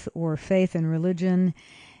faith or faith and religion.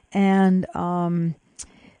 And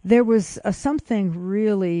there was something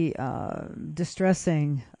really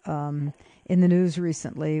distressing in the news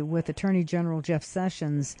recently with Attorney General Jeff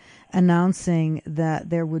Sessions announcing that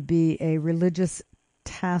there would be a religious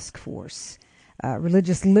task force,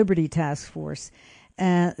 religious liberty task force.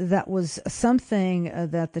 That was something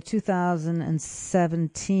that the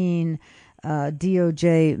 2017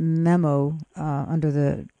 DOJ memo under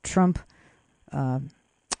the Trump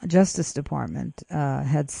Justice Department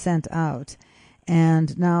had sent out.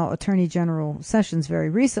 And now Attorney General Sessions very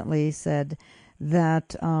recently said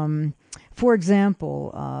that, for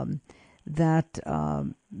example, that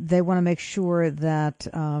they want to make sure that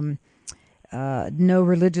no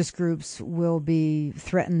religious groups will be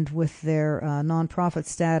threatened with their nonprofit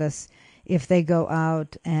status if they go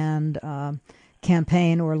out and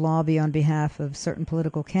campaign or lobby on behalf of certain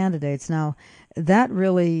political candidates. Now, that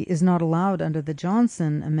really is not allowed under the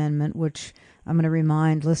Johnson Amendment, which I'm going to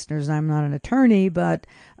remind listeners I'm not an attorney, but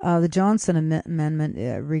the Johnson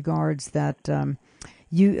Amendment regards that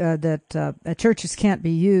churches can't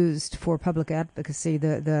be used for public advocacy.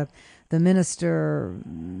 The minister,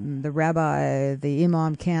 the rabbi, the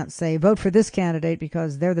imam can't say, vote for this candidate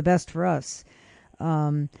because they're the best for us.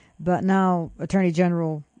 But now Attorney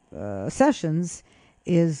General Sessions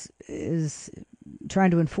is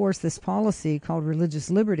trying to enforce this policy called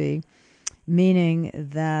religious liberty, meaning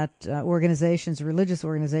that religious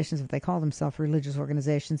organizations, if they call themselves religious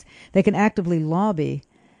organizations, they can actively lobby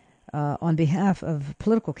on behalf of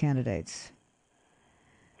political candidates.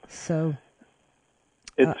 So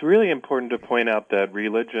it's really important to point out that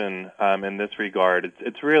religion, in this regard,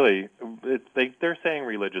 they're saying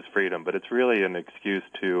religious freedom, but it's really an excuse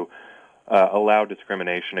to allow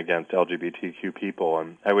discrimination against LGBTQ people.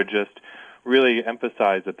 And I would just really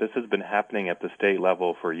emphasize that this has been happening at the state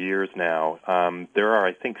level for years now. There are,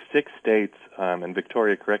 I think, 6 states, and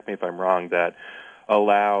Victoria, correct me if I'm wrong, that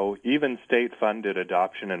allow even state-funded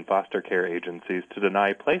adoption and foster care agencies to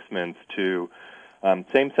deny placements to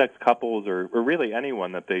same-sex couples or really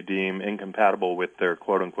anyone that they deem incompatible with their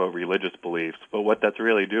quote-unquote religious beliefs. But what that's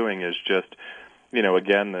really doing is just,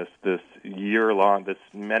 again, this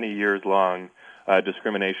many years long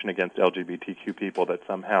discrimination against LGBTQ people that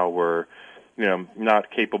somehow were,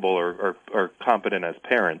 not capable or competent as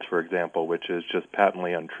parents, for example, which is just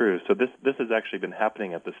patently untrue. So this has actually been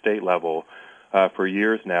happening at the state level for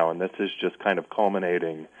years now, and this is just kind of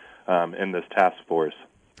culminating in this task force.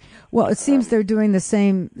 Well, it seems they're doing the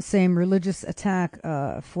same religious attack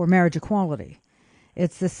for marriage equality.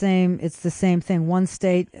 It's the same thing. One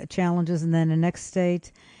state challenges, and then the next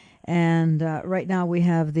state. And right now we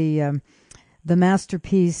have the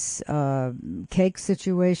Masterpiece cake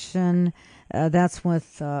situation. That's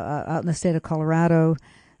with out in the state of Colorado.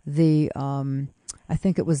 I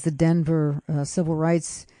think it was the Denver Civil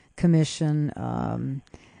Rights Commission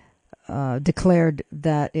declared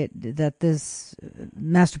that this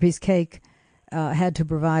Masterpiece cake had to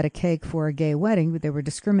provide a cake for a gay wedding, but they were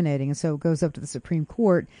discriminating, and so it goes up to the Supreme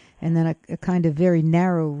Court, and then a kind of very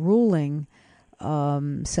narrow ruling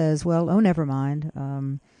says, well, oh, never mind.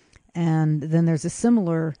 And then there's a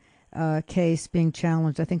similar case being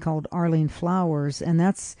challenged, I think, called Arlene Flowers, and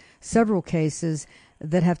that's several cases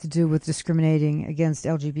that have to do with discriminating against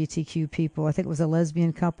LGBTQ people. I think it was a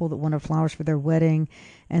lesbian couple that wanted flowers for their wedding,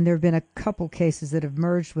 and there have been a couple cases that have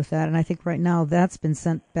merged with that, and I think right now that's been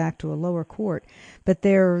sent back to a lower court. But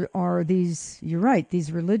there are these, you're right,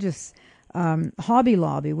 these religious Hobby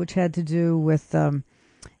Lobby, which had to do with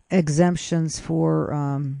exemptions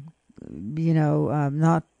for,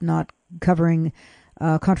 not covering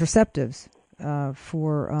contraceptives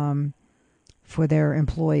for their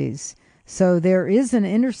employees. So there is an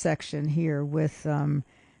intersection here with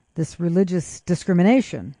this religious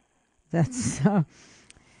discrimination. That's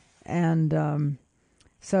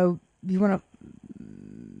so you want to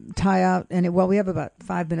tie out, and we have about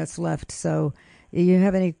 5 minutes left. So, you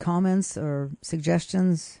have any comments or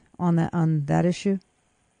suggestions on that issue?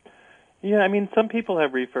 Yeah, I mean, some people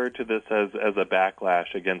have referred to this as a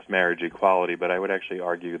backlash against marriage equality, but I would actually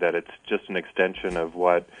argue that it's just an extension of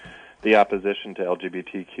what the opposition to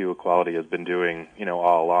LGBTQ equality has been doing,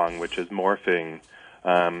 all along, which is morphing,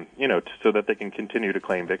 so that they can continue to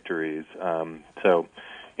claim victories.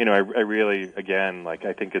 I really, again,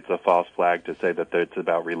 I think it's a false flag to say that it's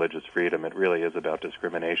about religious freedom. It really is about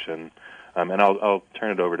discrimination. And I'll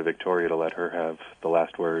turn it over to Victoria to let her have the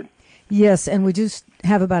last word. Yes, and we just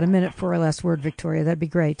have about a minute for our last word, Victoria. That'd be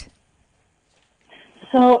great.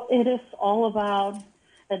 So it is all about,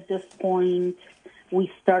 at this point,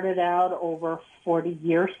 we started out over 40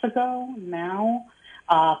 years ago now,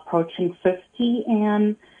 approaching 50,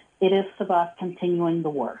 and it is about continuing the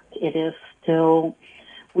work.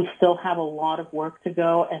 We still have a lot of work to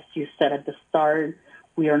go. As you said at the start,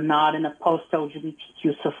 we are not in a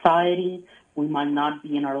post-LGBTQ society. We might not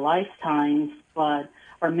be in our lifetimes, but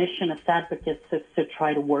our mission as advocates is to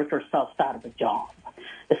try to work ourselves out of a job,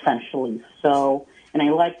 essentially. So, and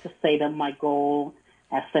I like to say that my goal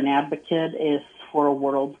as an advocate is for a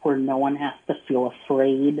world where no one has to feel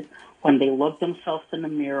afraid when they look themselves in the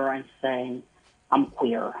mirror and say, I'm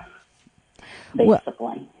queer,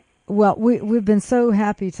 basically. Well, we've been so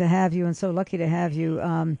happy to have you and so lucky to have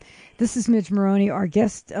you. This is Midge Maroney. Our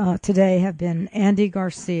guests today have been Andy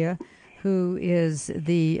Garcia, who is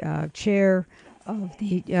the chair of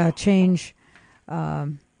the Change.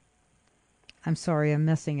 I'm sorry, I'm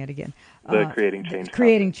messing it again. The Creating Change.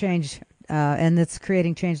 Creating Change, and it's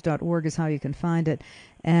creatingchange.org is how you can find it.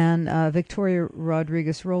 And Victoria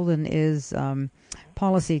Rodriguez-Roldan is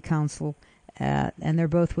policy counsel, and they're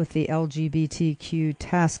both with the LGBTQ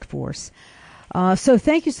task force. So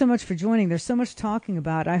thank you so much for joining. There's so much talking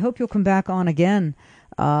about. I hope you'll come back on again.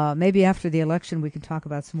 Maybe after the election we can talk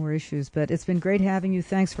about some more issues. But it's been great having you.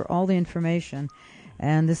 Thanks for all the information.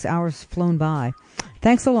 And this hour's flown by.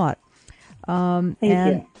 Thanks a lot. Thank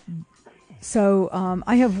you. So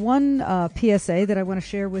I have one PSA that I want to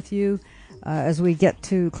share with you as we get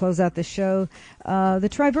to close out the show. The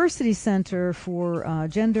Triversity Center for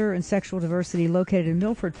Gender and Sexual Diversity, located in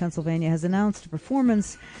Milford, Pennsylvania, has announced a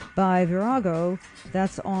performance by Virago.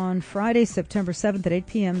 That's on Friday, September 7th at 8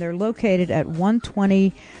 p.m. They're located at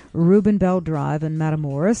 120 Reuben Bell Drive in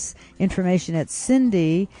Matamoros. Information at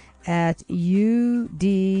Cindy at udglbt.org.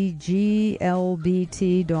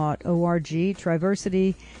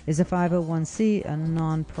 Triversity is a 501c, a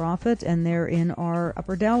nonprofit, and they're in our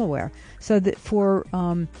Upper Delaware. So for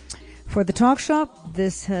the Talk Shop,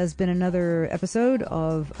 this has been another episode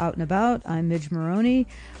of Out and About. I'm Midge Maroney.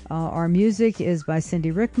 Our music is by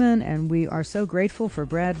Cindy Rickman, and we are so grateful for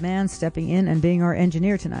Brad Mann stepping in and being our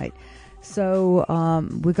engineer tonight. So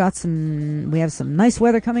we have some nice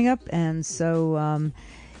weather coming up, and so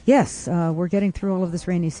yes, we're getting through all of this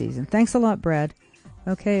rainy season. Thanks a lot, Brad.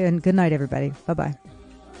 Okay, and good night, everybody. Bye-bye.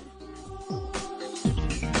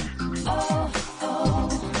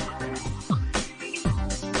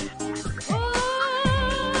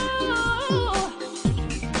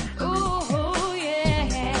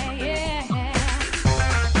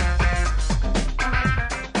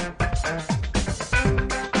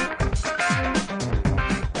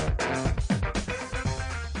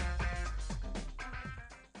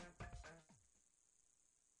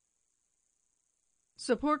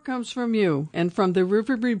 Support comes from you and from the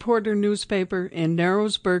River Reporter newspaper in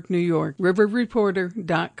Narrowsburg, New York.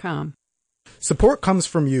 riverreporter.com. Support comes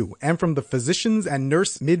from you and from the physicians and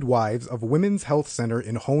nurse midwives of Women's Health Center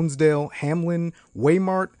in Honesdale, Hamlin,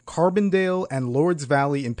 Waymart, Carbondale, and Lords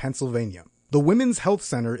Valley in Pennsylvania. The Women's Health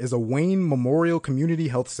Center is a Wayne Memorial Community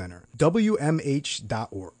Health Center,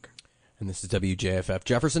 WMH.org. And this is WJFF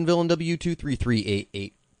Jeffersonville and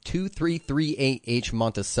W23388H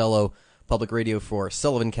Monticello. Public radio for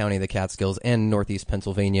Sullivan County, the Catskills, and Northeast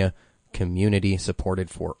Pennsylvania. Community supported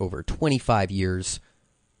for over 25 years.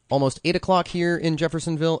 Almost 8 o'clock here in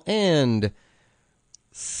Jeffersonville, and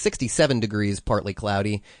 67 degrees, partly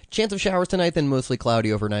cloudy. Chance of showers tonight, then mostly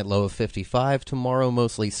cloudy overnight, low of 55. Tomorrow,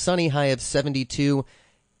 mostly sunny, high of 72.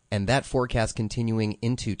 And that forecast continuing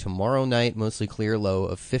into tomorrow night, mostly clear, low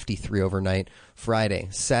of 53 overnight. Friday,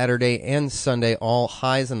 Saturday, and Sunday, all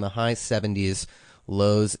highs in the high 70s,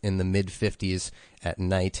 lows in the mid-50s at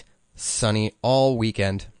night. Sunny all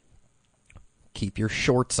weekend. Keep your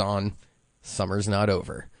shorts on. Summer's not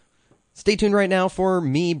over. Stay tuned right now for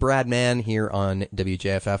me, Brad Mann, here on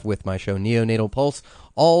WJFF with my show Neonatal Pulse.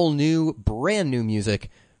 All new, brand new music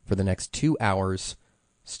for the next 2 hours.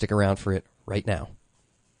 Stick around for it right now.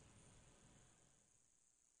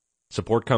 Support comes